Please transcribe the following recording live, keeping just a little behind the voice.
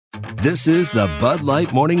This is the Bud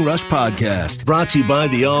Light Morning Rush Podcast, brought to you by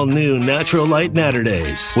the all-new Natural Light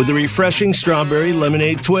Natterdays with a refreshing strawberry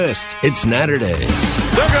lemonade twist. It's Natterdays.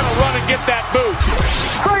 They're going to run and get that boot.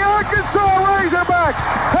 The Arkansas Razorbacks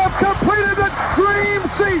have completed the dream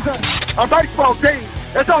season. A baseball team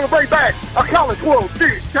that's on the way back a College World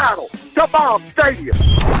Series title to Baum Stadium.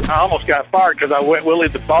 I almost got fired because I went Willie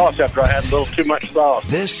the Boss after I had a little too much sauce.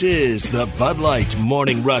 This is the Bud Light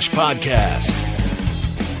Morning Rush Podcast.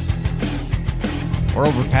 We're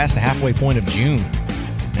over past the halfway point of June.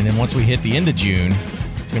 And then once we hit the end of June,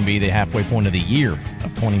 it's going to be the halfway point of the year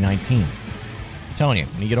of 2019. I'm telling you,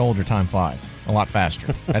 when you get older, time flies a lot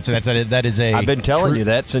faster. That is a. I've been telling you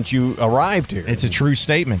that since you arrived here. It's a true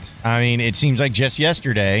statement. I mean, it seems like just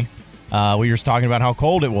yesterday we were talking about how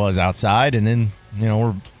cold it was outside, and then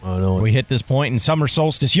we hit this point in summer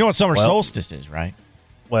solstice. You know what summer solstice is, right?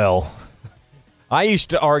 Well, I used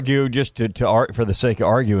to argue just for the sake of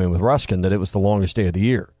arguing with Ruskin that it was the longest day of the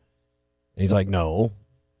year. And he's like, no,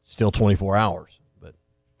 still 24 hours. But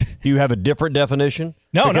do you have a different definition?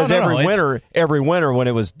 No, because every winter when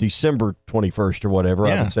it was December 21st or whatever,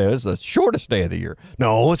 I would say it's the shortest day of the year.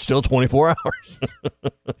 No, it's still 24 hours.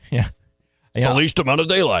 Yeah. It's the least amount of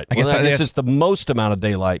daylight. I guess it's the most amount of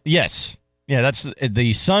daylight. Yes. Yeah, that's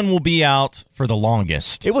the sun will be out for the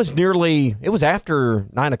longest. It was after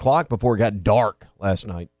 9 o'clock before it got dark last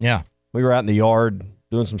night. Yeah. We were out in the yard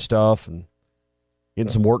doing some stuff and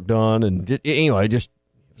getting some work done. And it was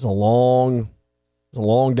a long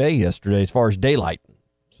day yesterday as far as daylight.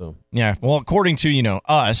 So yeah, well, according to,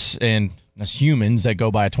 us and us humans that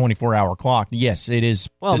go by a 24-hour clock, yes, it is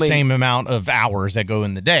same amount of hours that go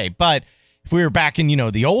in the day. But if we were back in,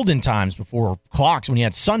 the olden times before clocks, when you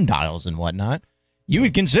had sundials and whatnot, you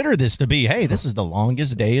would consider this to be, hey, this is the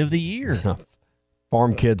longest day of the year.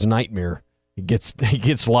 Farm kid's nightmare. He gets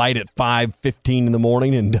light at 5:15 in the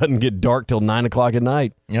morning and doesn't get dark till 9 o'clock at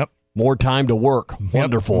night. Yep. More time to work.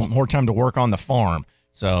 Wonderful. Yep. More time to work on the farm.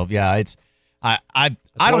 So yeah, it's I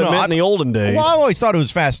don't know. In the olden days. Well, I always thought it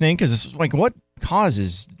was fascinating because it's like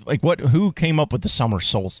who came up with the summer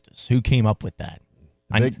solstice? Who came up with that?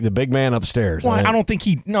 The big man upstairs. Well, I don't think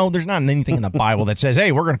there's not anything in the Bible that says,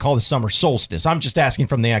 hey, we're going to call the summer solstice. I'm just asking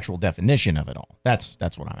from the actual definition of it all. That's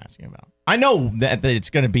what I'm asking about. I know that it's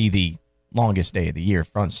going to be the longest day of the year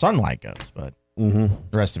from sunlight goes, but the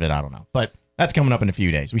rest of it, I don't know. But that's coming up in a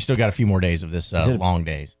few days. We still got a few more days of this long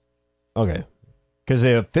days. Okay. Because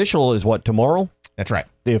the official is what, tomorrow? That's right.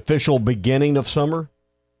 The official beginning of summer?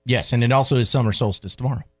 Yes, and it also is summer solstice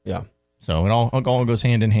tomorrow. Yeah. So it all goes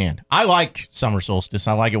hand in hand. I like summer solstice.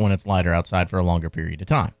 I like it when it's lighter outside for a longer period of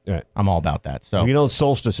time. Right. I'm all about that. So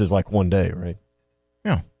solstice is like one day, right?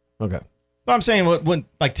 Yeah. Okay. But I'm saying when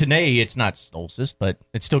like today, it's not solstice, but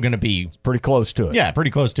it's still going to be pretty close to it. Yeah,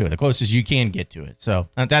 pretty close to it. The closest you can get to it. So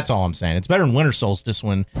that's all I'm saying. It's better than winter solstice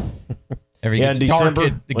when it gets December,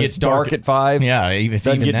 dark. It gets dark at 5. Yeah, if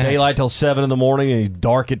doesn't even get daylight till 7 in the morning, and it's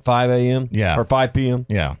dark at 5 a.m. Yeah, or 5 p.m.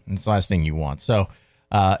 Yeah, it's the last thing you want. So.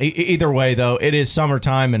 Either way, though, it is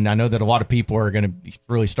summertime, and I know that a lot of people are going to be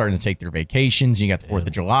really starting to take their vacations. You got the 4th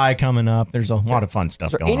of July coming up. There's a lot of fun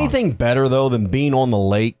stuff going on. Anything better, though, than being on the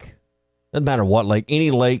lake? Doesn't matter what lake.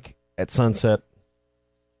 Any lake at sunset?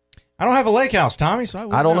 I don't have a lake house, Tommy,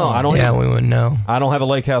 so I don't know. We wouldn't know. I don't have a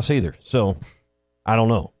lake house either, so I don't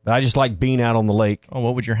know. But I just like being out on the lake. Oh,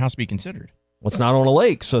 what would your house be considered? Well, it's not on a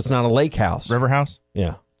lake, so it's not a lake house. River house?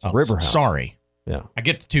 Yeah, it's a river house. Sorry. Yeah. I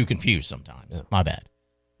get the two confused sometimes. Yeah. My bad.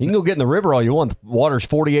 You can go get in the river all you want. The water's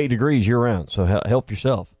 48 degrees year-round, so help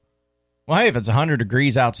yourself. Well, hey, if it's 100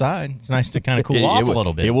 degrees outside, it's nice to kind of cool off a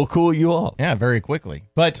little bit. It will cool you off. Yeah, very quickly.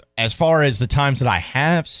 But as far as the times that I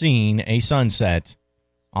have seen a sunset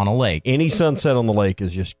on a lake. Any sunset on the lake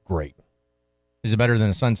is just great. Is it better than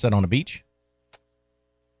a sunset on a beach?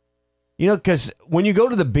 Because when you go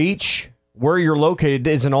to the beach, where you're located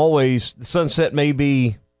isn't always, the sunset may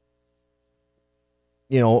be,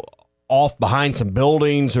 off behind some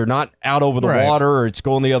buildings or not out over the water, or it's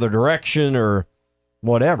going the other direction or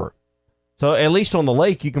whatever. So at least on the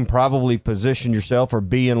lake, you can probably position yourself or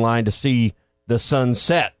be in line to see the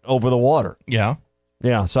sunset over the water. Yeah.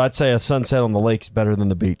 Yeah, so I'd say a sunset on the lake is better than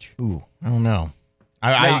the beach. Ooh, I don't know.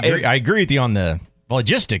 I agree with you on the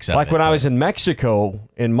logistics of it. Like when I was in Mexico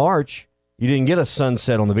in March, you didn't get a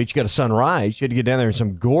sunset on the beach. You got a sunrise. You had to get down there and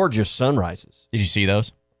some gorgeous sunrises. Did you see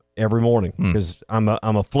those? Every morning, because I'm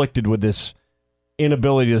afflicted with this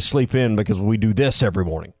inability to sleep in because we do this every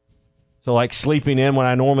morning. So like sleeping in when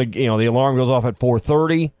I normally, the alarm goes off at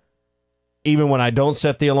 4:30. Even when I don't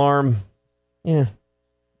set the alarm,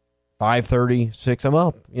 5:30, 6, I'm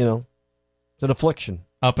up, It's an affliction.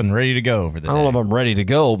 Up and ready to go over the day. I don't know if I'm ready to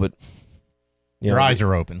go, but... Your eyes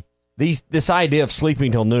are open. this idea of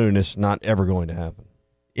sleeping till noon is not ever going to happen.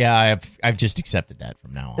 Yeah, I've just accepted that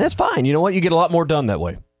from now on. That's fine. You know what? You get a lot more done that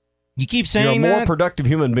way. You keep saying You're a more that. productive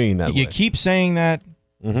human being that way. You keep saying that.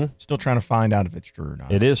 Mm-hmm. Still trying to find out if it's true or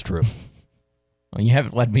not. It is true. Well, you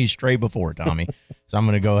haven't led me astray before, Tommy. So I'm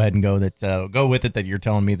going to go ahead and go with it that you're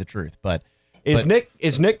telling me the truth. But is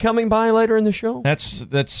Nick coming by later in the show?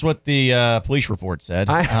 That's what the police report said.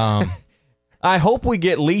 I hope we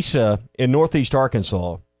get Lisa in Northeast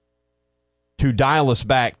Arkansas to dial us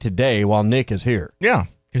back today while Nick is here. Yeah,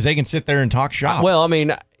 because they can sit there and talk shop. Well, I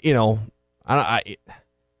mean,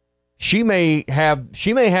 she may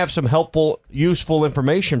have some helpful, useful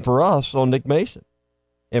information for us on Nick Mason.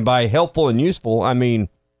 And by helpful and useful, I mean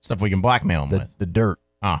stuff we can blackmail him with. The dirt.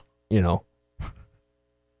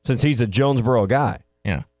 Since he's a Jonesboro guy.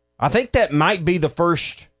 Yeah. I think that might be the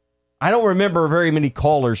first. I don't remember very many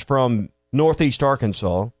callers from Northeast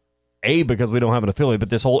Arkansas. Because we don't have an affiliate, but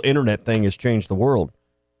this whole internet thing has changed the world.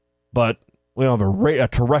 But we don't have a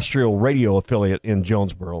terrestrial radio affiliate in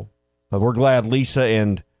Jonesboro. But we're glad Lisa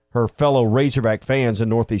and her fellow Razorback fans in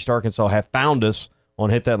Northeast Arkansas have found us on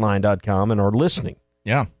hitthatline.com and are listening.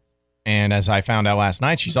 Yeah. And as I found out last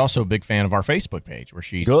night, she's also a big fan of our Facebook page where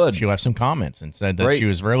she'll have some comments and said that she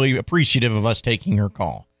was really appreciative of us taking her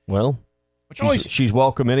call. Well, she's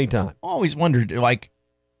welcome anytime. I always wondered, I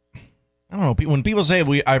don't know, when people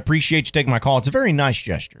say, I appreciate you taking my call, it's a very nice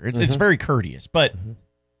gesture. It's very courteous. But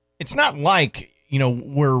it's not like,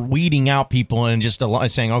 we're weeding out people and just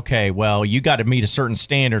saying, okay, well, you got to meet a certain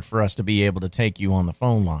standard for us to be able to take you on the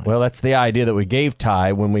phone line. Well, that's the idea that we gave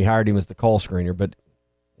Ty when we hired him as the call screener. But,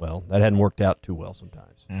 well, that hadn't worked out too well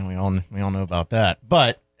sometimes. And we all know about that.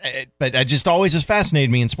 But it just always has fascinated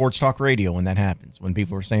me in sports talk radio when that happens. When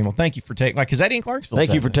people are saying, well, thank you for taking, because Eddie in Clarksville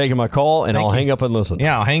Thank you for taking my call, and I'll hang up and listen.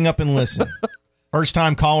 Yeah, I'll hang up and listen.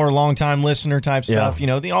 First-time caller, long-time listener type stuff.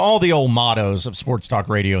 Yeah. All the old mottos of sports talk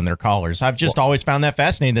radio and their callers. I've just always found that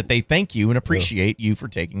fascinating that they thank you and appreciate you for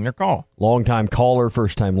taking their call. Long-time caller,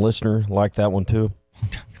 first-time listener. Like that one, too.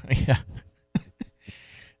 Yeah.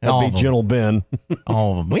 That'd be Gentle Ben.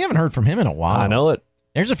 All of them. We haven't heard from him in a while. I know it.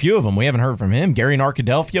 There's a few of them. We haven't heard from him. Gary in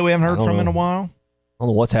Arkadelphia, we haven't heard from in a while. I don't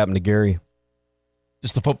know what's happened to Gary.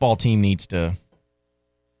 Just the football team needs to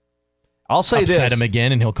I'll say this. Upset him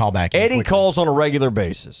again, and he'll call back. Eddie calls on a regular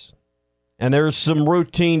basis, and there's some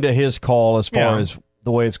routine to his call as far as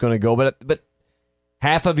the way it's going to go. But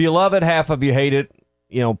half of you love it, half of you hate it.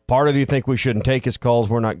 Part of you think we shouldn't take his calls.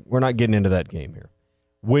 We're not getting into that game here.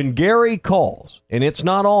 When Gary calls, and it's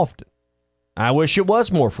not often, I wish it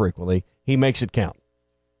was more frequently, he makes it count.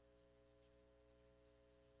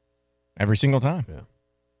 Every single time. Yeah.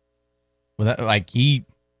 Well,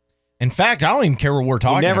 in fact, I don't even care what we're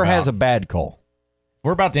talking about. He never has a bad call.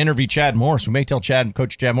 We're about to interview Chad Morris. We may tell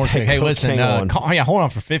Coach Chad Morris, hey, listen, hold on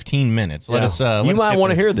for 15 minutes. Let us. You might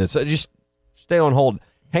want to hear this. Just stay on hold.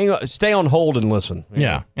 Stay on hold and listen.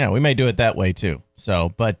 Yeah, we may do it that way too.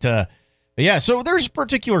 So, but yeah, so there's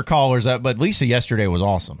particular callers, but Lisa yesterday was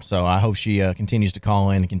awesome. So I hope she continues to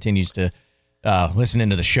call in and continues to listen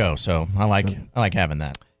into the show. So I like having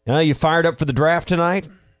that. You fired up for the draft tonight?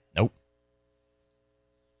 Nope.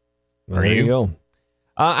 There you go.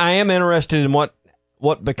 I am interested in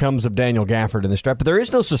what becomes of Daniel Gafford in this draft, but there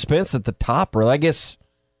is no suspense at the top, really. I guess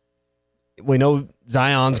we know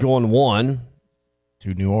Zion's going 1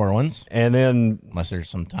 to New Orleans, and then unless there's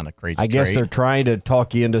some kind of crazy. I guess trade. They're trying to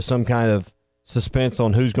talk you into some kind of suspense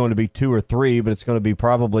on who's going to be 2 or 3, but it's going to be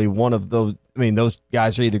probably one of those. I mean, those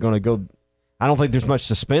guys are either going to go. I don't think there's much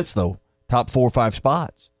suspense though. Top 4 or 5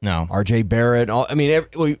 spots. No, R.J. Barrett.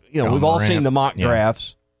 We've all seen the mock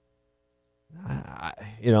drafts.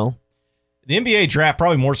 The NBA draft,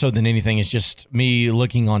 probably more so than anything, is just me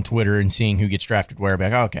looking on Twitter and seeing who gets drafted where.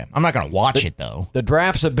 Okay, I'm not going to watch it, though. The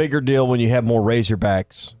draft's a bigger deal when you have more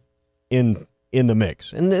Razorbacks in the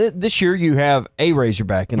mix. And this year you have a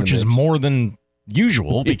Razorback in the mix. Which is more than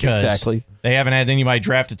usual because they haven't had anybody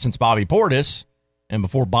drafted since Bobby Portis. And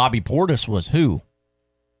before Bobby Portis was who?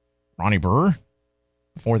 Ronnie Brewer?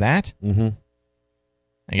 Before that? Mm-hmm.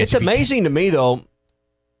 It's amazing to me, though,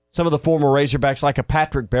 some of the former Razorbacks, like a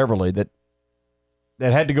Patrick Beverly, that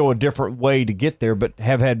had to go a different way to get there, but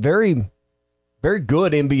have had very, very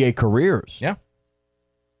good NBA careers. Yeah.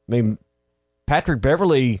 I mean, Patrick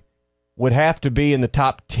Beverly would have to be in the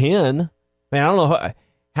top 10. I don't know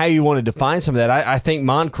how you want to define some of that. I think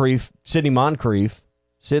Sidney Moncrief,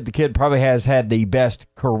 Sid the Kid, probably has had the best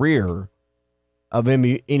career of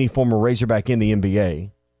any former Razorback in the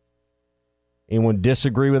NBA. Anyone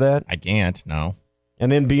disagree with that? I can't, no.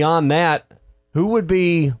 And then beyond that, who would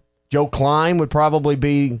be... Joe Klein would probably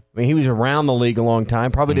be... I mean, he was around the league a long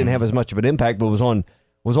time. Probably didn't have as much of an impact, but was on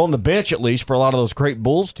was on the bench at least for a lot of those great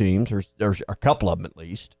Bulls teams, or a couple of them at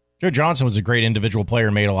least. Joe Johnson was a great individual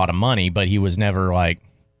player, made a lot of money, but he was never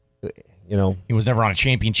he was never on a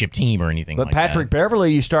championship team or anything like that. But Patrick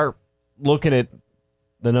Beverley, you start looking at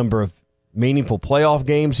the number of meaningful playoff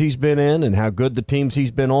games he's been in and how good the teams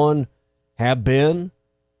he's been on have been.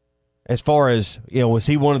 As far as, was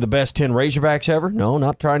he one of the best 10 Razorbacks ever? No,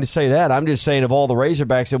 not trying to say that. I'm just saying of all the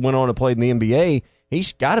Razorbacks that went on and played in the NBA,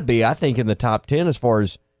 he's got to be, I think, in the top 10 as far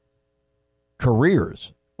as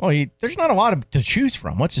careers. Well, there's not a lot to choose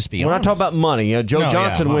from. Let's just be honest. We're not talking about money. Joe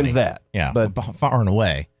Johnson wins that. Yeah, but far and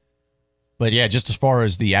away. But yeah, just as far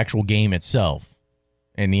as the actual game itself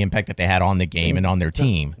and the impact that they had on the game and on their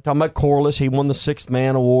team. Talking about Corliss, he won the Sixth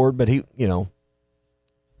Man Award, but he, depending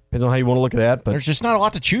on how you want to look at that. But there's just not a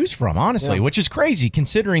lot to choose from, honestly, which is crazy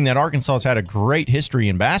considering that Arkansas has had a great history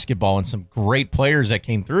in basketball and some great players that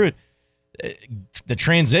came through it. The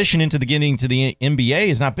transition into getting to the NBA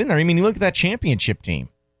has not been there. I mean, you look at that championship team.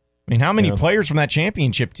 I mean, how many players from that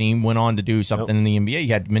championship team went on to do something in the NBA?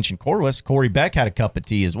 You had to mention Corliss. Corey Beck had a cup of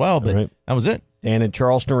tea as well, but that was it. And in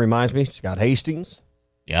Charleston reminds me, Scott Hastings.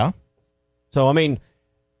 Yeah. So, I mean,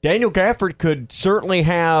 Daniel Gafford could certainly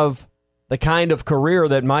have the kind of career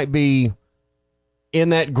that might be in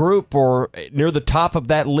that group or near the top of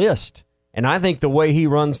that list. And I think the way he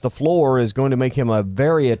runs the floor is going to make him a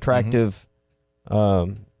very attractive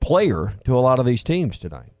player to a lot of these teams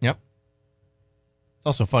tonight. Yep. It's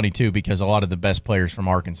also funny, too, because a lot of the best players from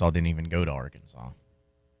Arkansas didn't even go to Arkansas.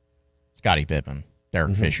 Scottie Pippen,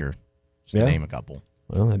 Derek Fisher, just to name a couple.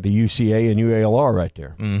 Well, that'd be UCA and UALR right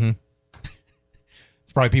there. Mm-hmm.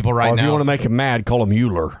 It's probably people now. If you want to make him mad, call him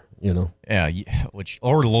Euler, Yeah,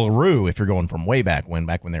 or LaRue if you're going from way back when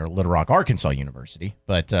they were Little Rock, Arkansas University.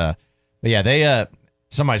 But yeah, they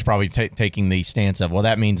somebody's probably taking the stance of, well,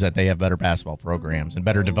 that means that they have better basketball programs and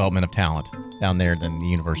better development of talent down there than the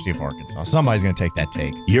University of Arkansas. Somebody's going to take that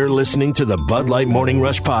take. You're listening to the Bud Light Morning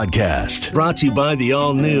Rush Podcast, brought to you by the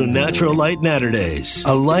all-new Natural Light Naturdays,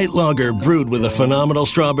 a light lager brewed with a phenomenal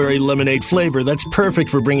strawberry lemonade flavor that's perfect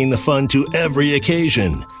for bringing the fun to every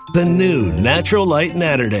occasion. The new Natural Light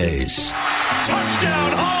Naturdays.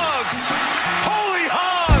 Touchdown, Hogs! Holy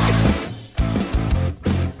hog!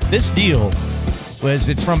 This deal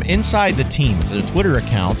it's from inside the team. It's a Twitter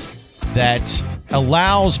account that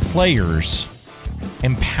allows players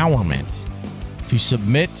empowerment to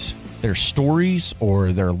submit their stories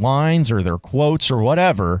or their lines or their quotes or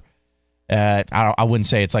whatever. I wouldn't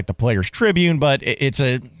say it's like the Players Tribune, but it's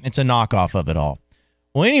a knockoff of it all.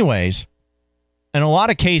 Well, anyways, in a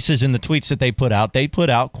lot of cases in the tweets that they put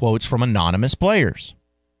out quotes from anonymous players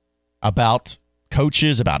about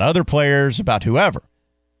coaches, about other players, about whoever.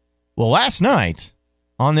 Well, last night,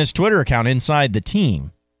 on this Twitter account inside the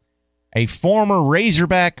team, a former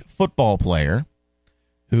Razorback football player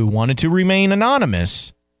who wanted to remain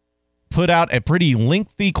anonymous put out a pretty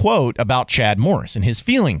lengthy quote about Chad Morris and his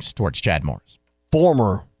feelings towards Chad Morris.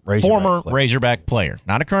 Former Razorback player.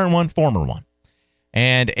 Not a current one, former one.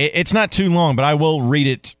 And it's not too long, but I will read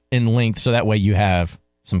it in length so that way you have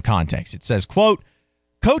some context. It says, quote,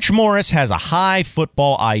 Coach Morris has a high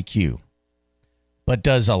football IQ, but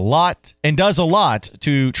does a lot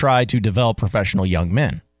to try to develop professional young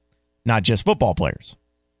men, not just football players.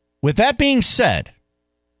 With that being said,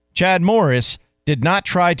 Chad Morris did not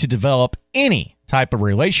try to develop any type of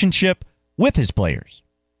relationship with his players.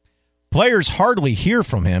 Players hardly hear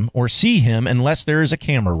from him or see him unless there is a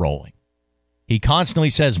camera rolling. He constantly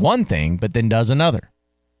says one thing, but then does another.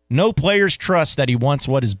 No players trust that he wants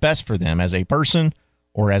what is best for them as a person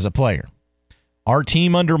or as a player. Our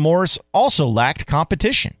team under Morris also lacked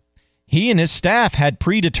competition. He and his staff had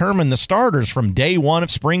predetermined the starters from day one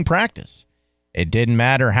of spring practice. It didn't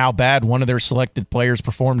matter how bad one of their selected players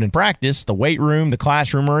performed in practice, the weight room, the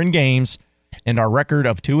classroom, or in games, and our record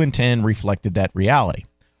of 2-10 reflected that reality.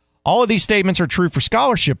 All of these statements are true for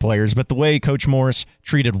scholarship players, but the way Coach Morris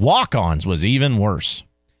treated walk-ons was even worse.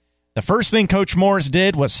 The first thing Coach Morris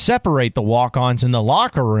did was separate the walk-ons in the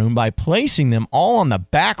locker room by placing them all on the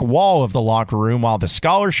back wall of the locker room while the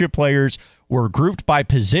scholarship players were grouped by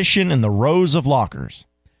position in the rows of lockers.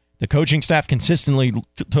 The coaching staff consistently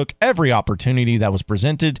took every opportunity that was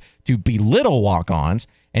presented to belittle walk-ons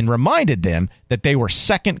and reminded them that they were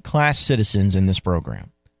second-class citizens in this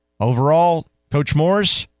program. Overall, Coach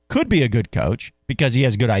Morris could be a good coach because he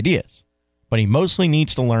has good ideas, but he mostly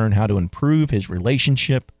needs to learn how to improve his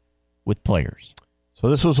relationship with players. So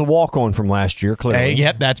this was a walk-on from last year, clearly.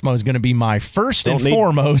 Yep, that's going to be my first and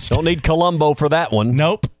foremost. Don't need Columbo for that one.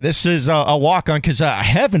 Nope. This is a walk-on because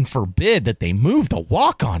heaven forbid that they move the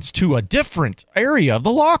walk-ons to a different area of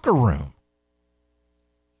the locker room.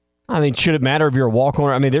 I mean, should it matter if you're a walk-on?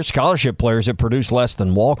 I mean, there's scholarship players that produce less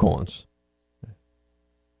than walk-ons.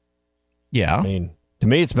 Yeah. I mean, to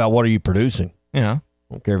me, it's about what are you producing. Yeah.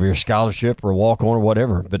 I don't care if you're a scholarship or a walk-on or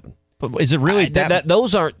whatever. But is it really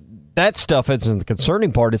those aren't that stuff isn't the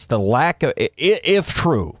concerning part. It's the lack of, if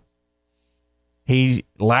true, he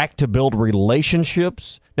lacked to build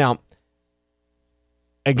relationships. Now,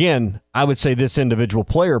 again, I would say this individual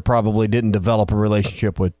player probably didn't develop a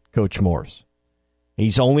relationship with Coach Morris.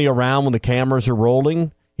 He's only around when the cameras are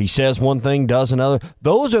rolling. He says one thing, does another.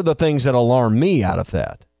 Those are the things that alarm me out of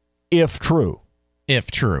that, if true. If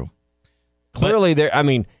true. Clearly, there. I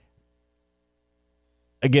mean,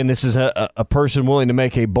 again, this is a person willing to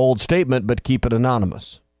make a bold statement but keep it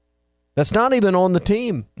anonymous. That's not even on the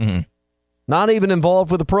team. Mm-hmm. Not even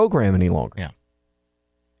involved with the program any longer. Yeah.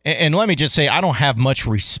 And let me just say, I don't have much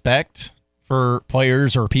respect for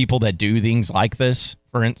players or people that do things like this.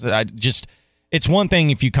 For instance, it's one thing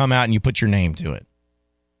if you come out and you put your name to it,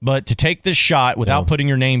 but to take this shot without putting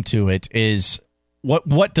your name to it is what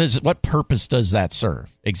purpose does that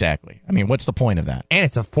serve exactly? I mean, what's the point of that? And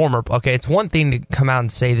it's a former. Okay, it's one thing to come out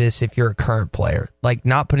and say this if you're a current player, like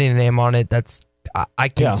not putting a name on it. That's I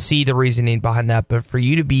can see the reasoning behind that, but for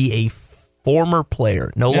you to be a former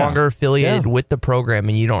player, no longer affiliated with the program,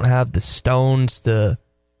 and you don't have the stones to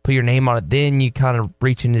put your name on it, then you kind of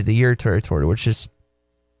reach into the year territory, which is,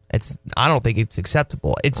 I don't think it's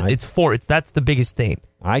acceptable. That's the biggest thing.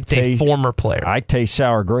 It's a former player. I taste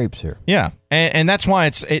sour grapes here. Yeah, and that's why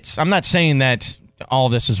it's. I'm not saying that all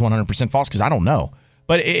this is 100% false because I don't know,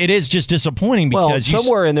 but it is just disappointing because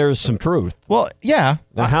somewhere in there is some truth. Well, yeah.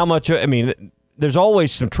 Now, how much? I mean, there's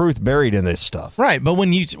always some truth buried in this stuff, right? But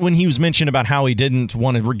when he was mentioned about how he didn't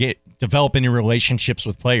want to develop any relationships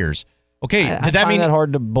with players. Okay, did that mean that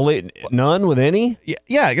hard to believe? None with any?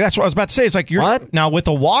 Yeah, that's what I was about to say. It's like now with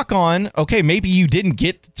a walk-on. Okay, maybe you didn't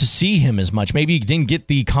get to see him as much. Maybe you didn't get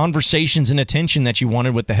the conversations and attention that you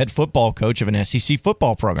wanted with the head football coach of an SEC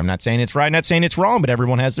football program. Not saying it's right, not saying it's wrong, but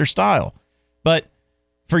everyone has their style. But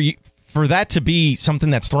for that to be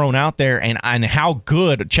something that's thrown out there, and how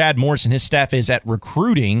good Chad Morris and his staff is at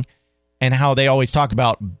recruiting, and how they always talk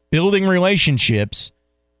about building relationships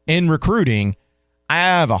in recruiting. I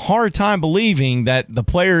have a hard time believing that the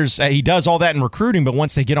players, he does all that in recruiting, but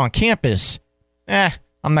once they get on campus, I'm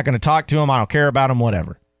not going to talk to them. I don't care about them,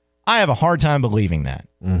 whatever. I have a hard time believing that.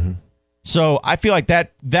 Mm-hmm. So I feel like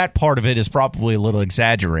that part of it is probably a little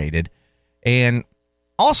exaggerated. And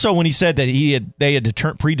also when he said that they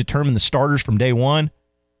had predetermined the starters from day one.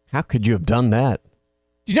 How could you have done that?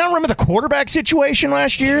 Do you not remember the quarterback situation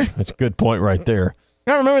last year? That's a good point right there.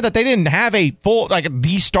 I remember that they didn't have a full,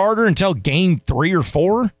 the starter until game 3 or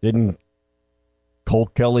 4. Didn't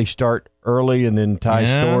Colt Kelly start early and then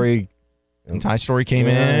Ty Story? And Ty Story came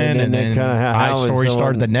in, and then Ty Story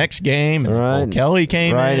started the next game, and Colt Kelly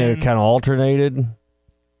came in. Right, and it kind of alternated.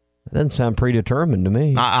 It doesn't sound predetermined to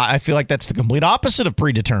me. I feel like that's the complete opposite of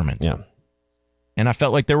predetermined. Yeah. And I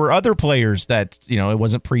felt like there were other players that, it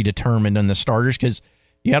wasn't predetermined on the starters because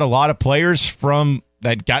you had a lot of players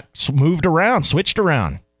that got moved around, switched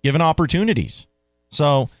around, given opportunities.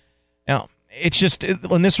 So, it's just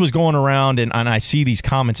when this was going around and I see these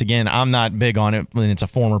comments again, I'm not big on it when it's a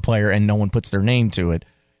former player and no one puts their name to it.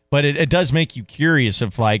 But it does make you curious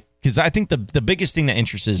of because I think the biggest thing that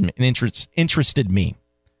interested me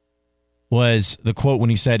was the quote when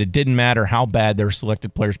he said, "It didn't matter how bad their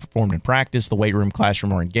selected players performed in practice, the weight room,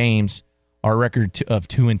 classroom, or in games. Our record of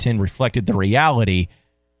 2-10 reflected the reality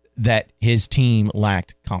that his team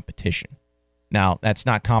lacked competition." Now, that's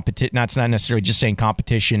not That's not necessarily just saying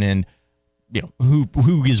competition and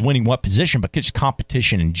who is winning what position, but just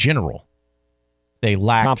competition in general. They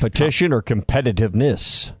lacked competition or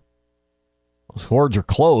competitiveness. Those words are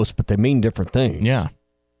close, but they mean different things. Yeah,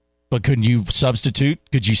 but could you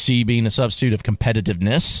see being a substitute of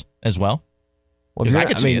competitiveness as well? Well, I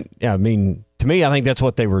could see it. Yeah, to me, I think that's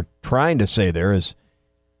what they were trying to say there is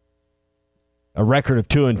a record of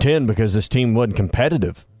 2-10 because this team wasn't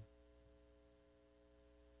competitive.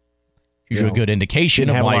 Usually a good indication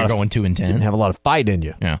of why you're going 2-10. Didn't have a lot of fight in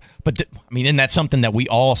you. Yeah, but isn't that something that we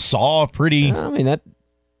all saw pretty? That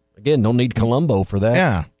again, don't need Columbo for that.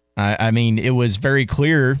 Yeah, it was very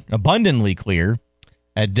clear, abundantly clear,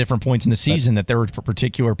 at different points in the season that there were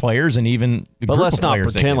particular players and even. But let's not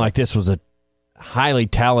pretend like this was a highly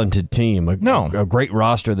talented team. A great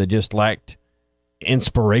roster that just lacked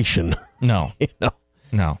inspiration. No,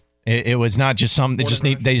 no. It was not just something. They just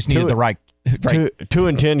needed the right.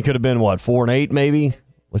 2-10 could have been 4-8 maybe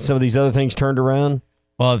with some of these other things turned around.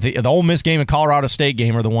 Well, the Ole Miss game and Colorado State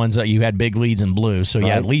game are the ones that you had big leads in blue. So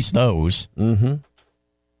at least those. Mm-hmm.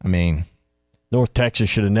 North Texas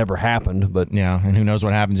should have never happened, but yeah, and who knows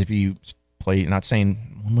what happens if you play. Not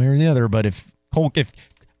saying one way or the other, but if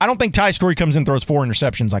I don't think Ty Storey comes in and throws 4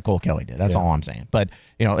 interceptions like Cole Kelly did. That's all I'm saying. But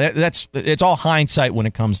it's all hindsight when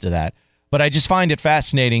it comes to that. But I just find it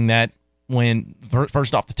fascinating that when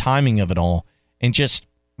first off the timing of it all, and just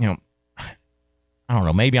I don't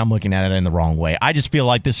know, maybe I'm looking at it in the wrong way. I just feel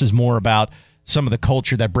like this is more about some of the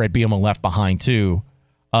culture that Brett Bielema left behind too,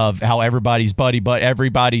 of how everybody's buddy, but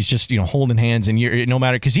everybody's just holding hands, and no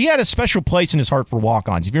matter, because he had a special place in his heart for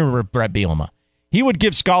walk-ons. If you remember Brett Bielema, he would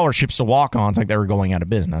give scholarships to walk-ons like they were going out of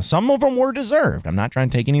business. Some of them were deserved. I'm not trying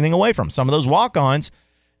to take anything away from them. Some of those walk-ons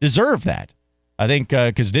deserve that. I think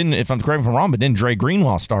because if I'm correct if I'm wrong, but didn't Dre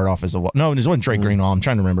Greenlaw start off as a no? It wasn't Dre Greenlaw. I'm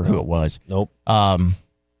trying to remember who it was. Nope.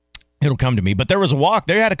 It'll come to me. But there was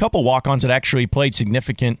they had a couple walk-ons that actually played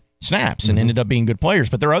significant snaps and ended up being good players.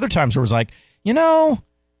 But there were other times where it was like,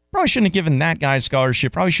 probably shouldn't have given that guy a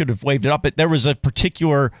scholarship. Probably should have waived it up. But there was a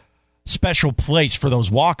particular special place for those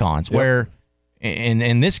walk-ons where,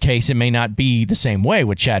 in this case, it may not be the same way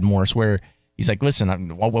with Chad Morris, where he's like,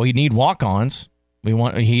 listen, we need walk-ons.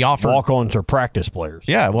 He offered walk-ons are practice players.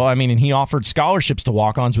 Yeah, well, and he offered scholarships to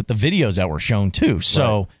walk-ons with the videos that were shown too.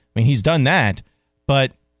 So, right. He's done that.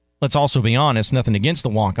 But let's also be honest, nothing against the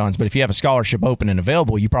walk-ons, but if you have a scholarship open and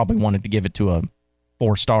available, you probably wanted to give it to a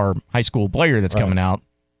 4-star high school player that's coming out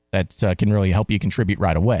that can really help you contribute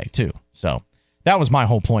right away too. So that was my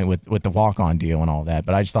whole point with the walk-on deal and all that.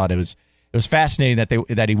 But I just thought it was fascinating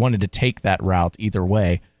that he wanted to take that route either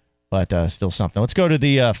way. But still something. Let's go to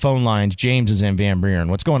the phone lines. James is in Van Buren.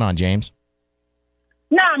 What's going on, James?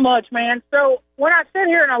 Not much, man. So when I sit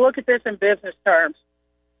here and I look at this in business terms,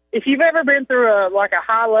 if you've ever been through a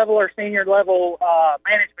high-level or senior-level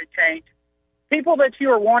management change, people that you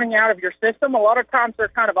are wanting out of your system, a lot of times they're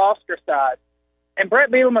kind of ostracized. And Brett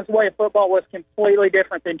Bielema's way of football was completely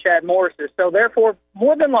different than Chad Morris's. So, therefore,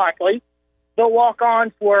 more than likely, the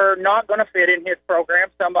walk-ons were not going to fit in his program,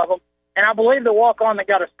 some of them. And I believe the walk-on that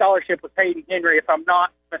got a scholarship was Hayden Henry, if I'm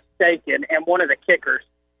not mistaken, and one of the kickers.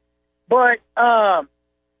 But, I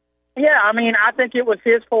think it was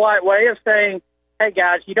his polite way of saying, hey,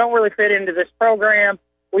 guys, you don't really fit into this program.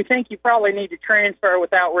 We think you probably need to transfer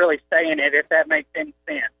without really saying it, if that makes any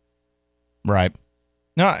sense. Right.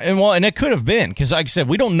 No, and it could have been, because like I said,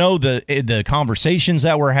 we don't know the conversations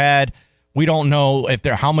that were had. We don't know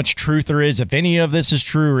how much truth there is, if any of this is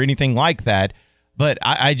true or anything like that. But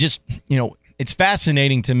I just, it's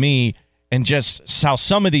fascinating to me, and just how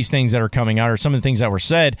some of these things that are coming out or some of the things that were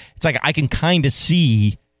said, it's like I can kind of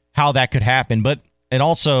see how that could happen. But it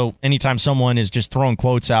also, anytime someone is just throwing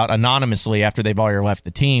quotes out anonymously after they've already left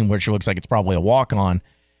the team, which looks like it's probably a walk-on,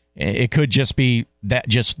 it could just be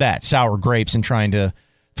that sour grapes and trying to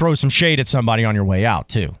throw some shade at somebody on your way out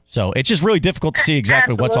too. So it's just really difficult to see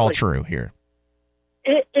exactly what's all true here.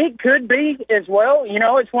 It could be as well.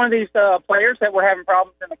 It's one of these players that were having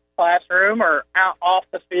problems in the classroom or out off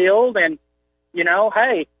the field. And,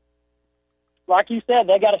 hey, like you said,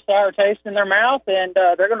 they got a sour taste in their mouth, and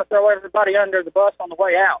they're going to throw everybody under the bus on the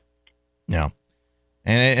way out. Yeah.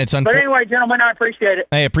 And it's But anyway, gentlemen, I appreciate it.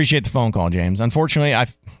 I appreciate the phone call, James. Unfortunately, I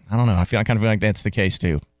don't know. I kind of feel like that's the case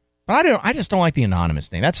too. But I just don't like the anonymous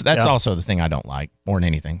thing. That's also the thing I don't like more than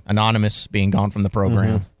anything. Anonymous, being gone from the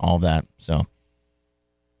program, all of that. So.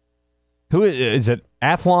 Who is it?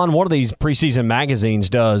 Athlon, one of these preseason magazines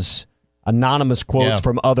does anonymous quotes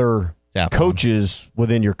from other coaches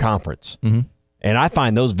within your conference. Mm-hmm. And I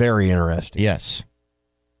find those very interesting. Yes.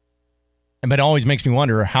 But it always makes me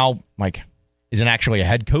wonder how, is it actually a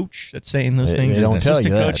head coach that's saying those things? They don't is it an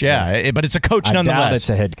assistant tell you coach? that, Yeah, but it's a coach nonetheless. I doubt it's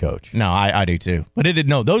a head coach. No, I do too. But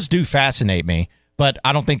those do fascinate me. But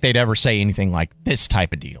I don't think they'd ever say anything like this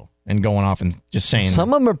type of deal. And going off and just saying.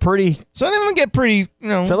 Some of them are pretty. Some of them get pretty,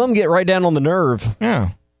 Some of them get right down on the nerve.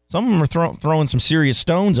 Yeah. Some of them are throwing some serious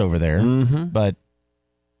stones over there. Mm-hmm. But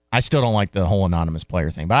I still don't like the whole anonymous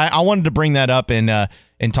player thing. But I wanted to bring that up and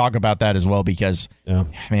talk about that as well because,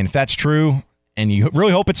 if that's true, and you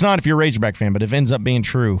really hope it's not if you're a Razorback fan, but if it ends up being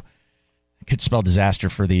true, it could spell disaster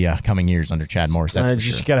for the coming years under Chad Morris. That's for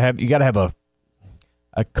sure. You got to have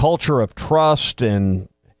a culture of trust, and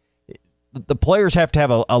the players have to have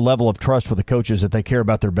a level of trust for the coaches that they care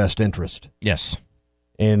about their best interest. Yes.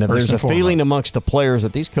 And if there's a feeling amongst the players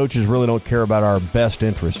that these coaches really don't care about our best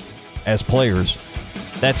interest as players,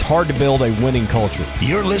 that's hard to build a winning culture.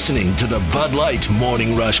 You're listening to the Bud Light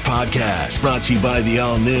Morning Rush Podcast, brought to you by the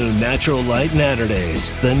all-new Natural Light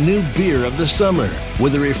Naturdays, the new beer of the summer,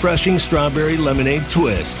 with a refreshing strawberry lemonade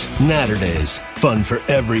twist. Naturdays, fun for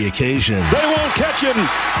every occasion. They won't catch him.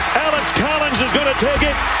 Alex Collins is going to take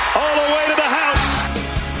it all the way to the house.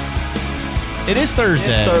 It is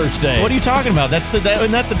Thursday. It's Thursday. What are you talking about? Isn't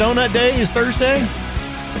that the donut day? Is Thursday?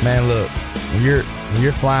 Man, look, when you're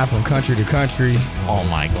flying from country to country, oh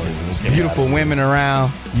my goodness, beautiful women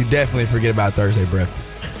around, you definitely forget about Thursday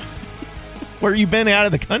breakfast. Where you been out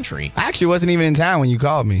of the country? I actually wasn't even in town when you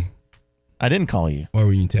called me. I didn't call you. Or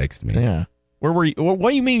when you texted me. Yeah. Where were you?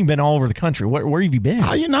 What do you mean you've been all over the country? Where have you been?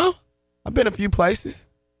 Oh, I've been a few places.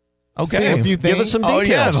 Okay. Seen a few things. Give us some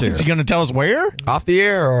details here. Are you going to tell us where? Off the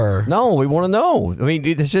air or? No, we want to know. I mean,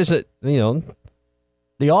 this isn't,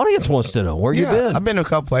 the audience wants to know. Where you been? I've been to a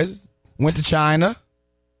couple places. Went to China.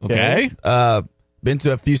 Okay. Been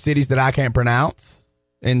to a few cities that I can't pronounce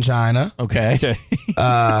in China. Okay.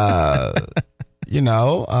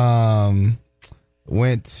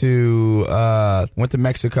 Went to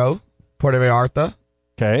Mexico, Puerto Vallarta.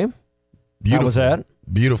 Okay. Beautiful. How was that?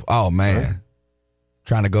 Beautiful. Oh man. Right.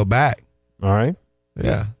 Trying to go back. All right.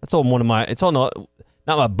 Yeah. That's on one of my. It's on not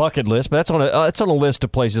my bucket list, but it's on a list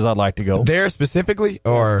of places I'd like to go. There specifically,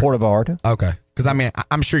 or Puerto Vallarta. Okay. Because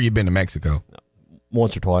I'm sure you've been to Mexico.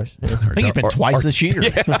 Once or twice. I think it's been twice this year.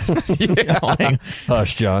 Yeah.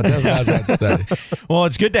 Hush, John. That's what I was about to say. Well,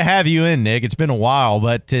 it's good to have you in, Nick. It's been a while,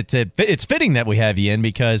 but it's fitting that we have you in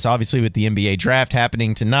because obviously with the NBA draft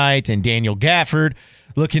happening tonight and Daniel Gafford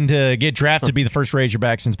looking to get drafted to be the first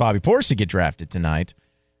Razorback since Bobby Portis to get drafted tonight.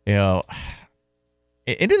 Isn't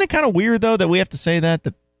it kind of weird though that we have to say that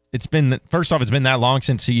it's been that long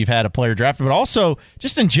since you've had a player drafted, but also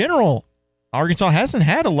just in general, Arkansas hasn't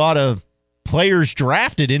had a lot of players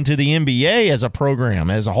drafted into the NBA as a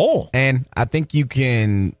program as a whole. And I think you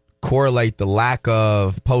can correlate the lack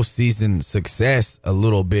of postseason success a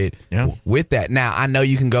little bit with that. Now, I know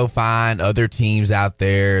you can go find other teams out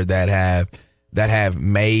there that have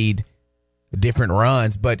made different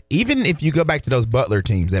runs, but even if you go back to those Butler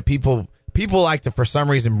teams that people like to for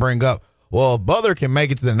some reason bring up, well, if Butler can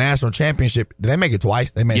make it to the national championship, did they make it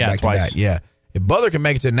twice? They made it back twice. to back. Yeah. If Butler can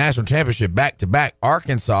make it to the national championship back-to-back,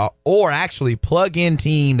 Arkansas, or actually plug-in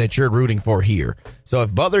team that you're rooting for here. So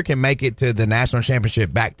if Butler can make it to the national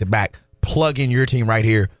championship back-to-back, plug in your team right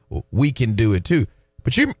here, we can do it too.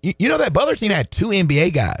 But you know that Butler team had 2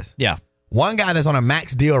 NBA guys. Yeah. One guy that's on a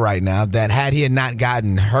max deal right now that had he not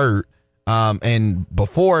gotten hurt, and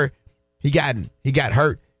before he got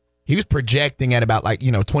hurt, he was projecting at about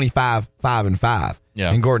 25, 5-5.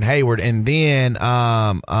 Yeah. And Gordon Hayward. And then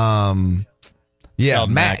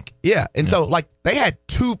Mac. Yeah. And so they had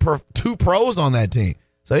two pros on that team.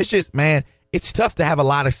 So it's just, man, it's tough to have a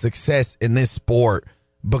lot of success in this sport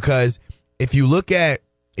because if you look at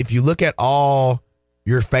all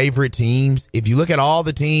your favorite teams, if you look at all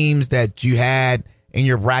the teams that you had in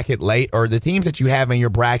your bracket late or the teams that you have in your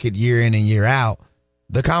bracket year in and year out,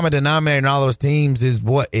 the common denominator in all those teams is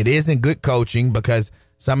what? It isn't good coaching because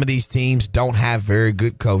some of these teams don't have very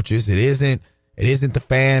good coaches. It isn't the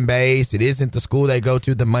fan base. It isn't the school they go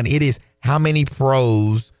to, the money. It is how many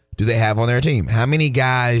pros do they have on their team? How many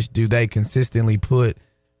guys do they consistently put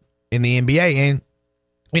in the NBA? And,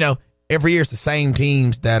 every year it's the same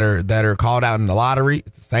teams that are called out in the lottery.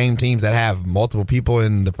 It's the same teams that have multiple people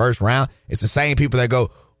in the first round. It's the same people that go,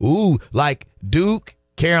 ooh, like Duke,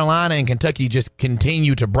 Carolina, and Kentucky just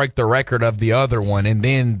continue to break the record of the other one. And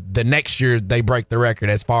then the next year they break the record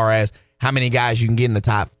as far as how many guys you can get in the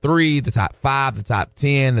top 3, the top 5, the top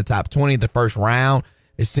 10, the top 20, the first round.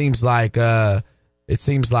 It seems like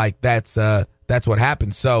that's what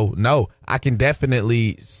happens. So no, I can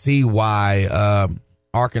definitely see why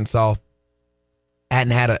Arkansas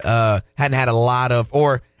hadn't had a lot of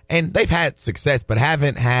and they've had success, but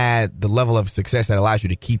haven't had the level of success that allows you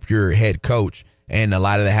to keep your head coach. And a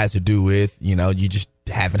lot of that has to do with, you just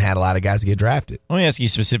haven't had a lot of guys to get drafted. Let me ask you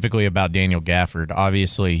specifically about Daniel Gafford.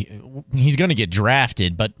 Obviously, he's going to get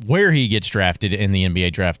drafted, but where he gets drafted in the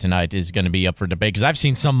NBA draft tonight is going to be up for debate because I've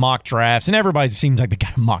seen some mock drafts, and everybody seems like they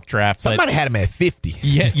got a mock draft. Somebody had him at 50.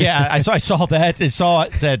 Yeah, I saw that. I saw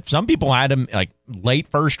that some people had him late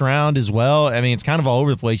first round as well. I mean, it's kind of all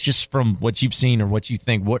over the place just from what you've seen or what you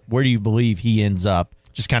think. Where do you believe he ends up?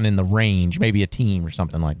 Just kind of in the range, maybe a team or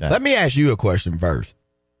something like that. Let me ask you a question first.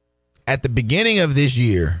 At the beginning of this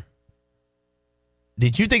year,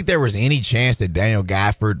 did you think there was any chance that Daniel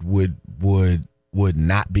Gafford would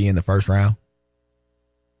not be in the first round?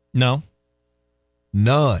 No.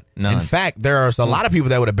 None. In fact, there are a lot of people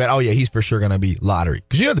that would have bet, oh, yeah, he's for sure going to be lottery.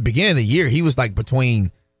 Because, at the beginning of the year, he was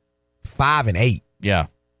between 5 and 8. Yeah.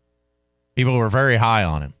 People were very high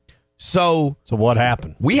on him. So what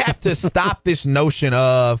happened? We have to stop this notion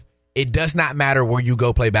of it does not matter where you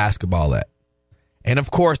go play basketball at. And, of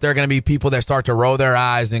course, there are going to be people that start to roll their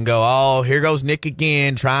eyes and go, oh, here goes Nick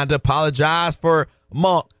again trying to apologize for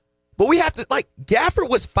Monk. But we have to, like, Gafford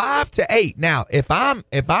was 5-8. Now, if I'm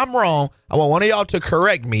wrong, I want one of y'all to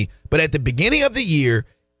correct me. But at the beginning of the year,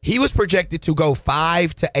 he was projected to go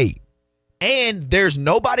 5-8. And there's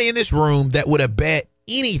nobody in this room that would have bet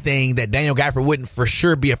anything that Daniel Gafford wouldn't for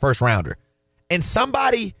sure be a first rounder. And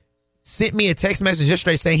somebody sent me a text message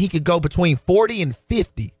yesterday saying he could go between 40 and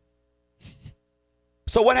 50.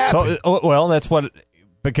 So what happened? Well, that's what,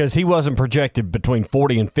 because he wasn't projected between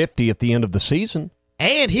 40 and 50 at the end of the season.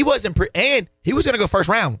 And he wasn't, and he was going to go first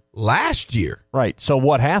round last year. Right. So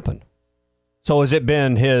what happened? So has it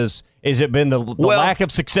been the lack of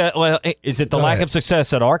success? Well, is it the lack of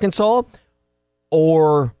success at Arkansas,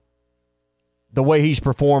 or the way he's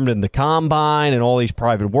performed in the combine and all these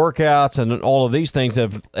private workouts and all of these things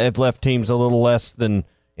that have left teams a little less than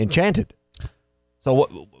enchanted? So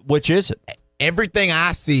which is it? Everything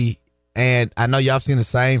I see, and I know y'all have seen the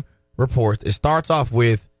same reports, it starts off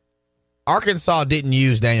with Arkansas didn't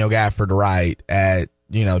use Daniel Gafford right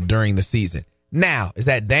during the season. Now, is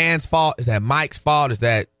that Dan's fault? Is that Mike's fault? Is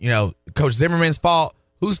that, Coach Zimmerman's fault?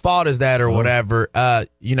 Whose fault is that or whatever?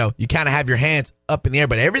 You kind of have your hands up in the air.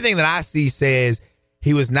 But everything that I see says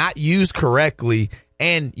he was not used correctly.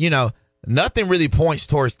 And, nothing really points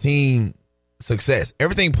towards team success.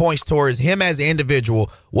 Everything points towards him as an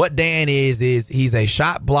individual. What Dan is he's a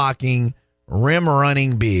shot blocking, rim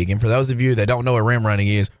running big. And for those of you that don't know what rim running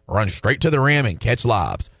is, run straight to the rim and catch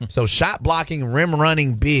lobs. So shot blocking, rim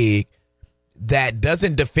running big that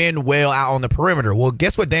doesn't defend well out on the perimeter. Well,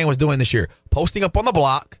 guess what Dan was doing this year? Posting up on the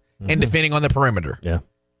block and defending on the perimeter. Yeah.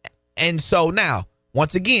 And so now,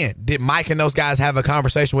 once again, did Mike and those guys have a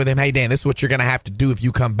conversation with him? Hey, Dan, this is what you're going to have to do if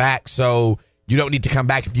you come back. So you don't need to come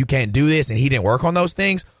back if you can't do this. And he didn't work on those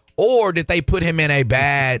things. Or did they put him in a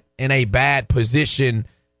bad position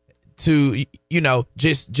to,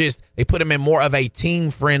 just they put him in more of a team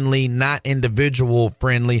friendly, not individual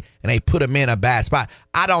friendly, and they put him in a bad spot.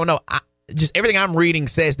 I don't know. Just everything I'm reading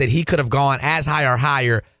says that he could have gone as high or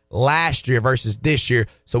higher last year versus this year.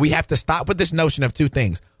 So we have to stop with this notion of two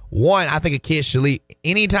things. One, I think a kid should leave.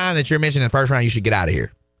 Anytime that you're mentioned in the first round, you should get out of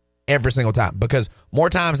here. Every single time. Because more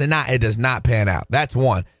times than not, it does not pan out. That's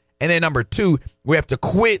one. And then number two, we have to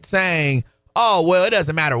quit saying, oh, well, it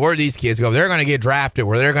doesn't matter where these kids go. They're going to get drafted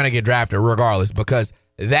where they're going to get drafted regardless, because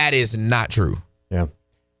that is not true. Yeah.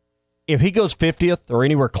 If he goes 50th or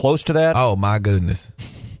anywhere close to that. Oh, my goodness.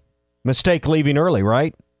 Mistake leaving early,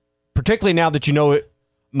 right? Particularly now that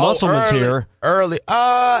Musselman's here. Early.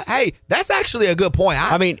 Hey, that's actually a good point.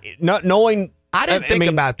 Not knowing. I didn't think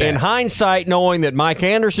about that. In hindsight, knowing that Mike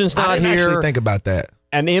Anderson's not here. I didn't actually think about that.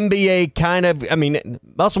 An NBA kind of,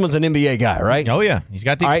 Musselman's an NBA guy, right? Oh, yeah. He's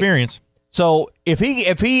got the experience. Right? So if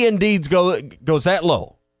he indeed goes that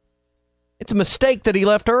low, it's a mistake that he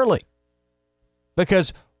left early.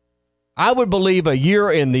 Because I would believe a year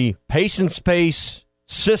in the pace and space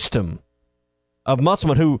system of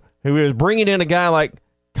Musselman, who is bringing in a guy like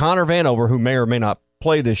Connor Vanover, who may or may not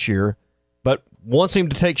play this year, but wants him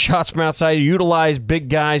to take shots from outside, utilize big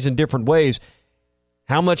guys in different ways.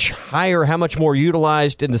 How much higher, how much more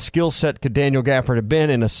utilized in the skill set could Daniel Gafford have been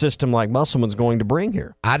in a system like Musselman's going to bring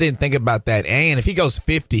here? I didn't think about that. And if he goes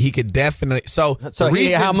 50, he could definitely. So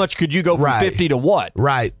how much could you go from 50 to what?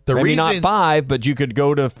 Right. Maybe not 5, but you could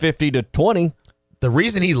go to 50 to 20. The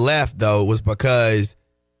reason he left, though, was because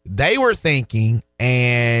they were thinking,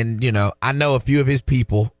 and, I know a few of his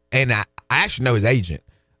people, and I actually know his agent,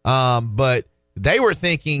 but they were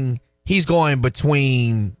thinking he's going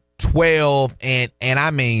between 12 and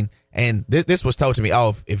this was told to me,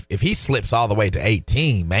 if he slips all the way to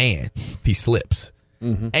 18, man, if he slips.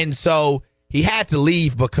 Mm-hmm. And so he had to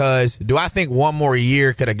leave because do I think one more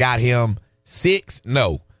year could have got him 6?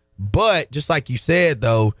 No. But just like you said,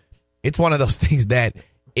 though, it's one of those things that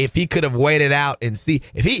if he could have waited out and see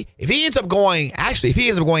if he ends up going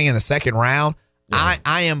in the second round, yeah.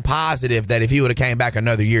 I am positive that if he would have came back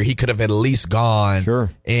another year, he could have at least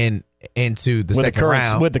gone into the second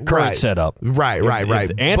round with the current setup. Right.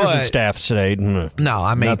 If Anderson's staff stayed.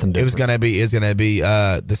 It was gonna be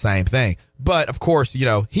the same thing. But of course,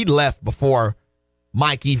 he left before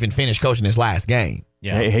Mike even finished coaching his last game.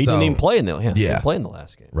 Yeah, he didn't even play in the didn't play in the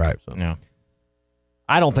last game. Right. So, yeah.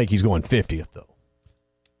 I don't think he's going 50th though,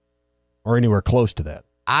 or anywhere close to that.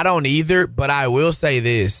 I don't either. But I will say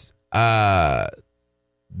this: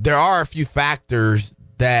 there are a few factors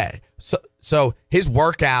that. So his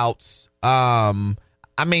workouts,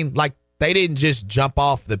 they didn't just jump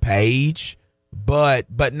off the page, but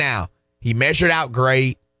now he measured out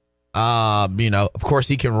great. Of course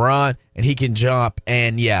he can run and he can jump,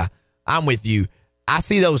 and yeah, I'm with you. I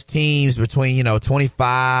see those teams between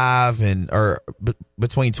 25 or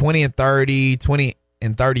between 20 and 30, 20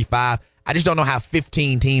 and 35. I just don't know how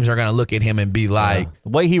 15 teams are going to look at him and be like, the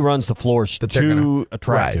way he runs the floor is too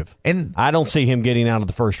attractive. Right. And I don't see him getting out of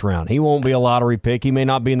the first round. He won't be a lottery pick. He may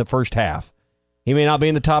not be in the first half. He may not be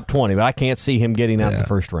in the top 20, but I can't see him getting out of the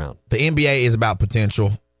first round. The NBA is about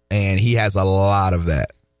potential, and he has a lot of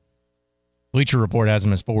that. Bleacher Report has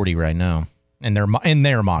him as 40 right now in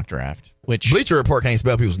their mock draft. Which Bleacher Report can't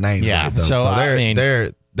spell people's names right, though.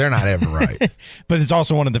 So they're not ever right. But it's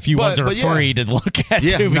also one of the few ones that are free to look at,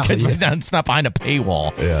 too, because it's not behind a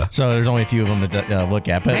paywall. Yeah. So there's only a few of them to look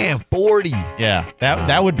at. But, man, 40. Yeah,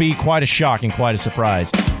 that would be quite a shock and quite a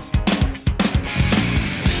surprise.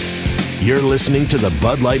 You're listening to the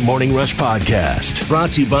Bud Light Morning Rush Podcast,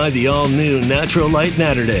 brought to you by the all-new Natural Light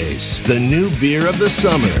Naturdays, the new beer of the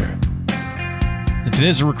summer. Since it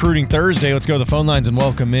is a Recruiting Thursday, let's go to the phone lines and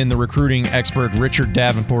welcome in the recruiting expert, Richard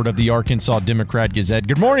Davenport of the Arkansas Democrat-Gazette.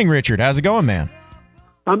 Good morning, Richard. How's it going, man?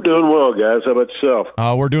 I'm doing well, guys. How about yourself?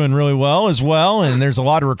 We're doing really well as well, and there's a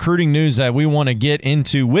lot of recruiting news that we want to get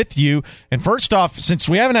into with you. And first off, since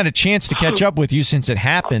we haven't had a chance to catch up with you since it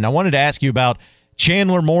happened, I wanted to ask you about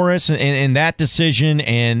Chandler Morris and that decision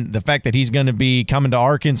and the fact that he's going to be coming to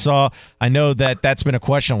Arkansas. I know that's been a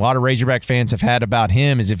question a lot of Razorback fans have had about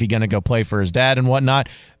him, is if he's going to go play for his dad and whatnot.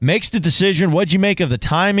 Makes the decision. What'd you make of the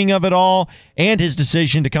timing of it all and his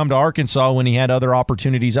decision to come to Arkansas when he had other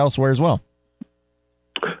opportunities elsewhere as well?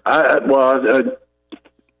 For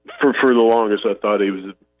the longest, I thought he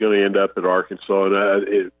was going to end up at Arkansas,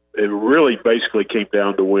 and it really basically came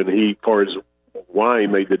down to when he, as far as why he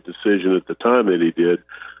made the decision at the time that he did,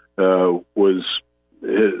 was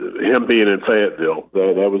him being in Fayetteville.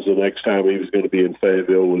 That was the next time he was going to be in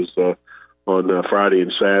Fayetteville, was on Friday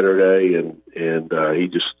and Saturday, and he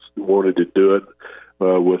just wanted to do it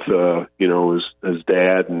with his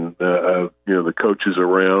dad and the coaches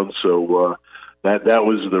around. So that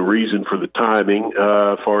was the reason for the timing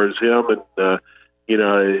as far as him, and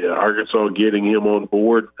Arkansas getting him on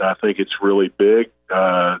board. I think it's really big.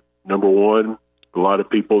 Number one, a lot of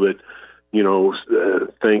people that,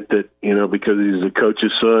 think that, because he's a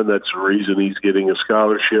coach's son, that's the reason he's getting a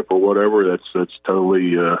scholarship or whatever. That's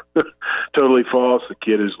totally, totally false. The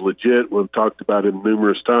kid is legit. We've talked about him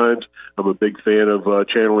numerous times. I'm a big fan of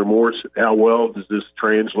Chandler Morris. How well does this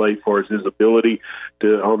translate as far as his ability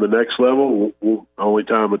to on the next level? Only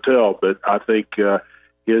time will tell. But I think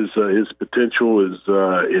his potential is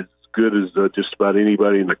good as just about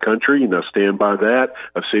anybody in the country, and I stand by that.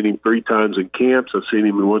 I've seen him 3 times in camps. I've seen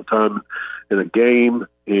him one time in a game,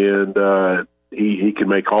 and he can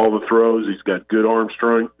make all the throws. He's got good arm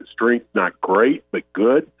strength, not great, but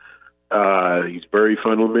good. He's very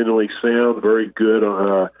fundamentally sound, very good,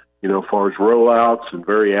 as far as rollouts, and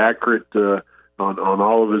very accurate on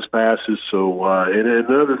all of his passes. So, and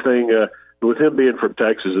another thing, with him being from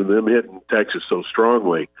Texas and them hitting Texas so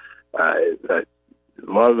strongly,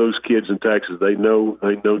 a lot of those kids in Texas, they know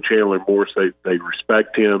Chandler Morris. They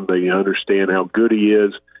respect him. They understand how good he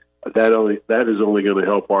is. That is only going to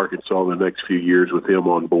help Arkansas in the next few years with him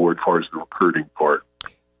on board as far as the recruiting part.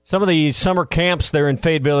 Some of the summer camps there in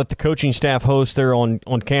Fayetteville that the coaching staff hosts there on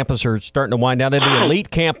campus are starting to wind down. They had the elite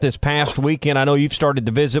camp this past weekend. I know you've started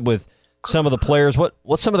to visit with some of the players.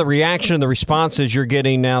 What's some of the reaction and the responses you're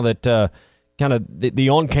getting now that kind of the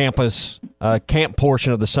on-campus camp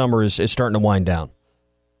portion of the summer is starting to wind down?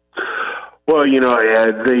 Well, I'll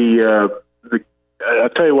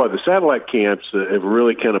tell you what, the satellite camps have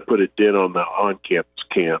really kind of put a dent on the on-campus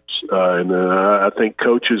camps. And I think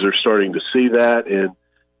coaches are starting to see that. And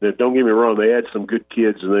don't get me wrong, they had some good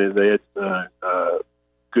kids and they had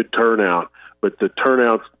good turnout. But the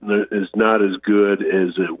turnout is not as good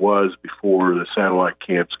as it was before the satellite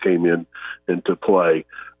camps came into play.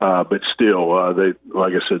 But still, they,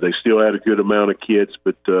 like I said, they still had a good amount of kids,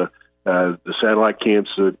 but the satellite camps,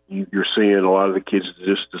 you're seeing a lot of the kids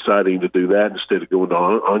just deciding to do that instead of going to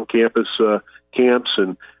on-campus camps.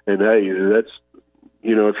 And hey, that's,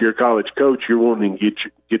 if you're a college coach, you're wanting to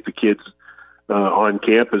get the kids on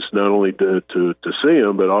campus, not only to see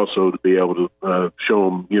them, but also to be able to show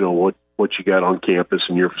them, what you got on campus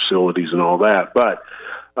and your facilities and all that. But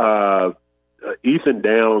Ethan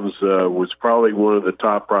Downs was probably one of the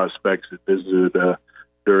top prospects that visited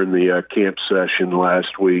during the camp session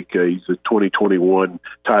last week. He's a 2021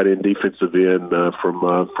 tight end defensive end from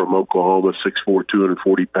Oklahoma, 6'4",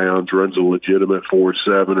 240 pounds, runs a legitimate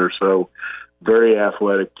 4.7 or so. Very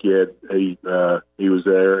athletic kid. He was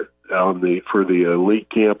there for the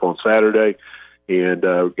elite camp on Saturday, and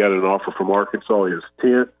got an offer from Arkansas. He was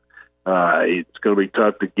 10th. It's going to be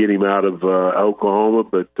tough to get him out of Oklahoma,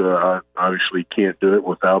 but obviously can't do it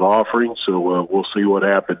without offering. So we'll see what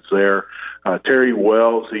happens there. Terry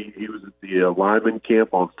Wells, he was at the lineman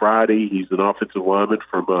camp on Friday. He's an offensive lineman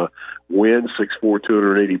from Wynn, 6'4",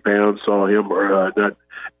 280 pounds. Saw him,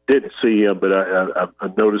 didn't see him, but I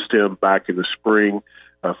noticed him back in the spring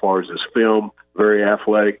as far as his film. Very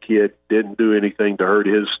athletic kid, didn't do anything to hurt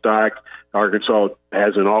his stock. Arkansas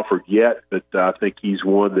hasn't offered yet, but I think he's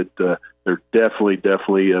one that they're definitely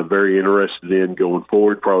very interested in going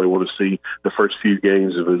forward. Probably want to see the first few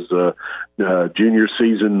games of his junior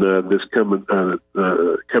season this coming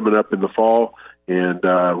up in the fall, and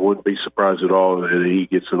wouldn't be surprised at all that he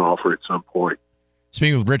gets an offer at some point.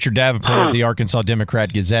 Speaking with Richard Davenport of the Arkansas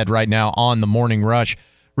Democrat-Gazette right now on the Morning Rush.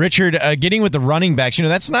 Richard, getting with the running backs,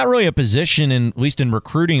 that's not really a position, at least in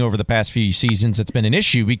recruiting over the past few seasons, that's been an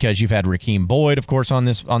issue because you've had Rakeem Boyd, of course, on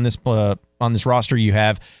this roster. You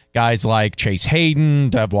have guys like Chase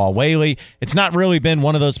Hayden, Devwall Whaley. It's not really been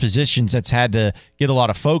one of those positions that's had to get a lot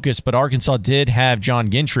of focus, but Arkansas did have John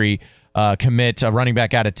Gentry commit a running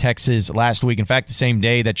back out of Texas last week. In fact, the same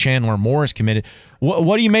day that Chandler Morris committed.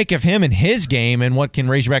 What do you make of him and his game, and what can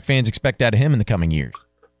Razorback fans expect out of him in the coming years?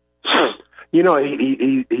 He's not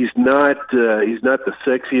the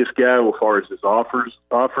sexiest guy as far as his offering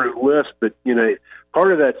list, but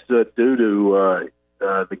part of that's due to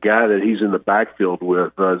the guy that he's in the backfield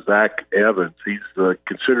with, Zach Evans. He's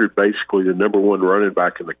considered basically the number one running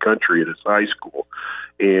back in the country at his high school,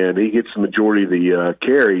 and he gets the majority of the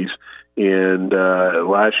carries. And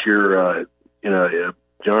last year,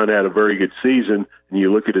 John had a very good season, and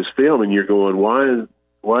you look at his film, and you're going, why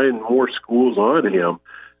isn't more schools on him?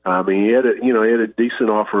 I mean, he had a decent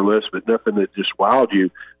offer list, but nothing that just wowed you.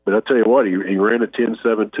 But I'll tell you what, he ran a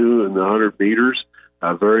 10.72 in the 100 meters.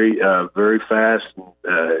 Very fast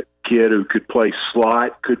kid who could play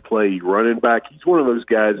slot, could play running back. He's one of those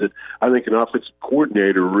guys that I think an offensive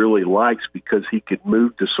coordinator really likes because he could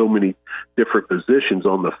move to so many different positions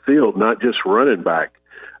on the field, not just running back.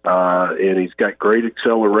 And he's got great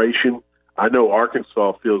acceleration. I know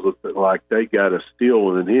Arkansas feels like they got a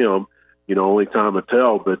steal in him. Only time will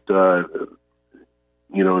tell, but,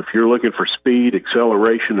 if you're looking for speed,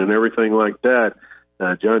 acceleration, and everything like that,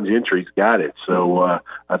 John Gentry's got it. So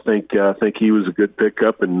I think he was a good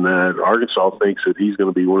pickup, and Arkansas thinks that he's going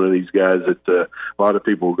to be one of these guys that a lot of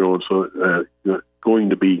people are going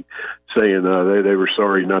to be saying they were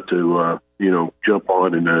sorry not to, jump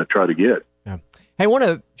on and try to get. Yeah. Hey, I want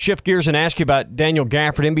to shift gears and ask you about Daniel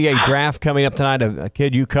Gafford, NBA draft coming up tonight, a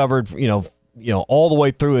kid you covered, all the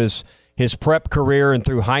way through his prep career and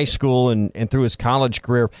through high school and through his college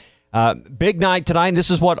career. Big night tonight.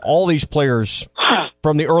 This is what all these players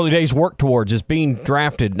from the early days work towards, is being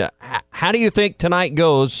drafted. How do you think tonight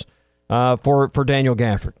goes for Daniel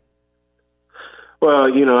Gafford? Well,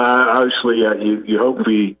 obviously you hope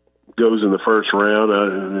he goes in the first round.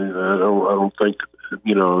 I don't think,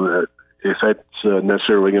 if that's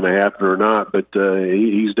necessarily going to happen or not, but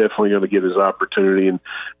he's definitely going to get his opportunity. And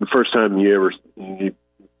the first time you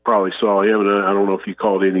probably saw him, and I don't know if you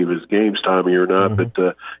called any of his games, Tommy, or not, but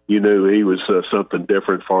you knew he was something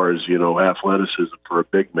different as far as, athleticism for a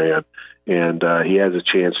big man. And he has a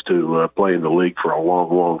chance to play in the league for a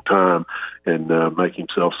long, long time and make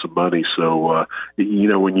himself some money. So,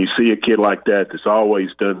 when you see a kid like that that's always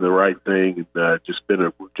done the right thing and just been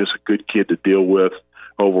a good kid to deal with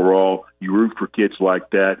overall, you root for kids like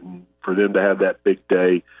that, and for them to have that big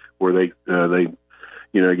day where they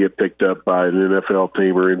get picked up by an NFL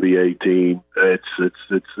team or NBA team.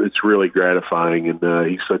 It's really gratifying, and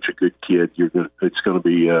he's such a good kid. It's going to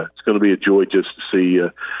be a joy just to see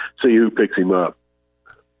who picks him up.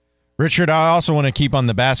 Richard, I also want to keep on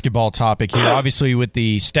the basketball topic here. Obviously, with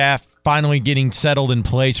the staff finally getting settled in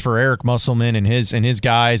place for Eric Musselman and his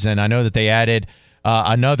guys, and I know that they added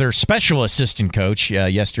another special assistant coach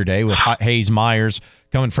yesterday with Hayes Myers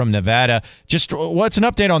coming from Nevada. Just what's an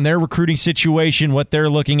update on their recruiting situation, what they're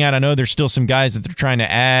looking at? I know there's still some guys that they're trying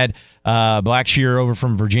to add. Blackshear over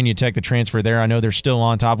from Virginia Tech, the transfer there. I know they're still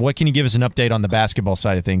on top. What can you give us an update on the basketball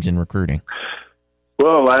side of things in recruiting?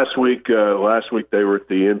 Well, last week they were at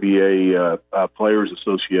the NBA Players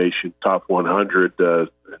Association Top 100. The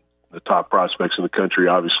top prospects in the country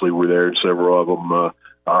obviously were there, and several of them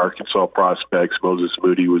Arkansas prospects. Moses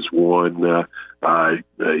Moody was one.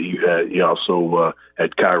 You also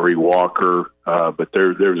had Kyrie Walker, but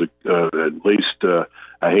there was at least a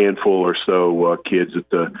handful or so kids that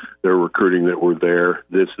they're recruiting that were there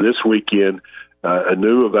this weekend.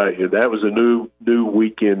 That was a new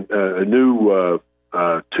weekend, a new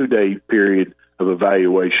 2-day period of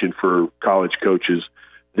evaluation for college coaches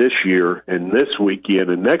this year, and this weekend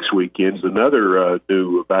and next weekend's another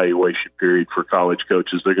new evaluation period for college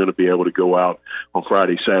coaches. They're going to be able to go out on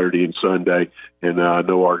Friday, Saturday, and Sunday, and I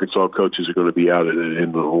know Arkansas coaches are going to be out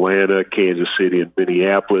in Atlanta, Kansas City, and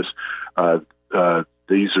Minneapolis.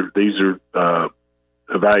 These are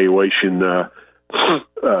evaluation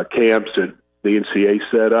camps that the NCAA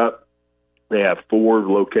set up. They have 4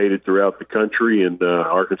 located throughout the country, and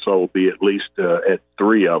Arkansas will be at least at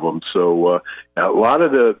 3 of them. So a lot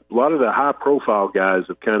of the high profile guys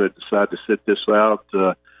have kind of decided to sit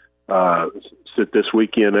this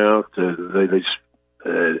weekend out. I've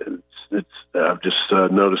just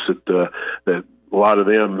noticed that a lot of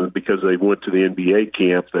them, because they went to the NBA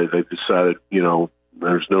camp, they've decided,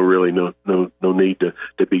 there's no need to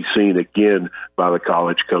be seen again by the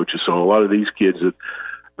college coaches. So a lot of these kids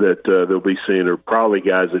that they'll be seeing are probably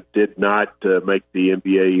guys that did not make the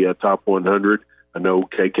NBA top 100. I know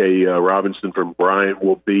KK Robinson from Bryant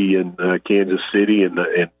will be in Kansas City, and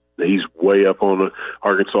he's way up on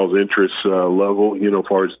Arkansas's interest level, as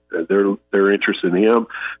far as their interest in him.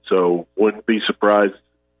 So wouldn't be surprised to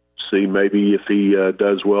see maybe if he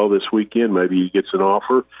does well this weekend, maybe he gets an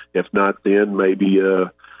offer. If not, then maybe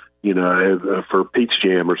for Pete's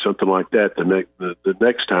Jam or something like that the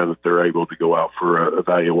next time that they're able to go out for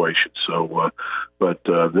evaluation. So,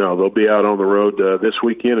 no, they'll be out on the road this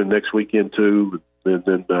weekend and next weekend too. And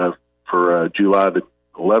then for July the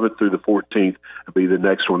 11th through the 14th will be the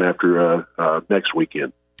next one after next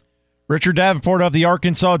weekend. Richard Davenport of the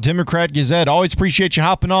Arkansas Democrat-Gazette. Always appreciate you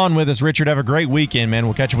hopping on with us, Richard. Have a great weekend, man.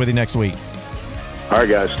 We'll catch up with you next week. All right,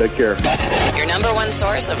 guys. Take care. Your number one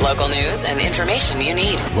source of local news and information you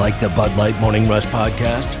need. Like the Bud Light Morning Rush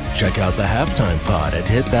podcast? Check out the Halftime Pod at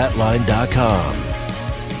hitthatline.com.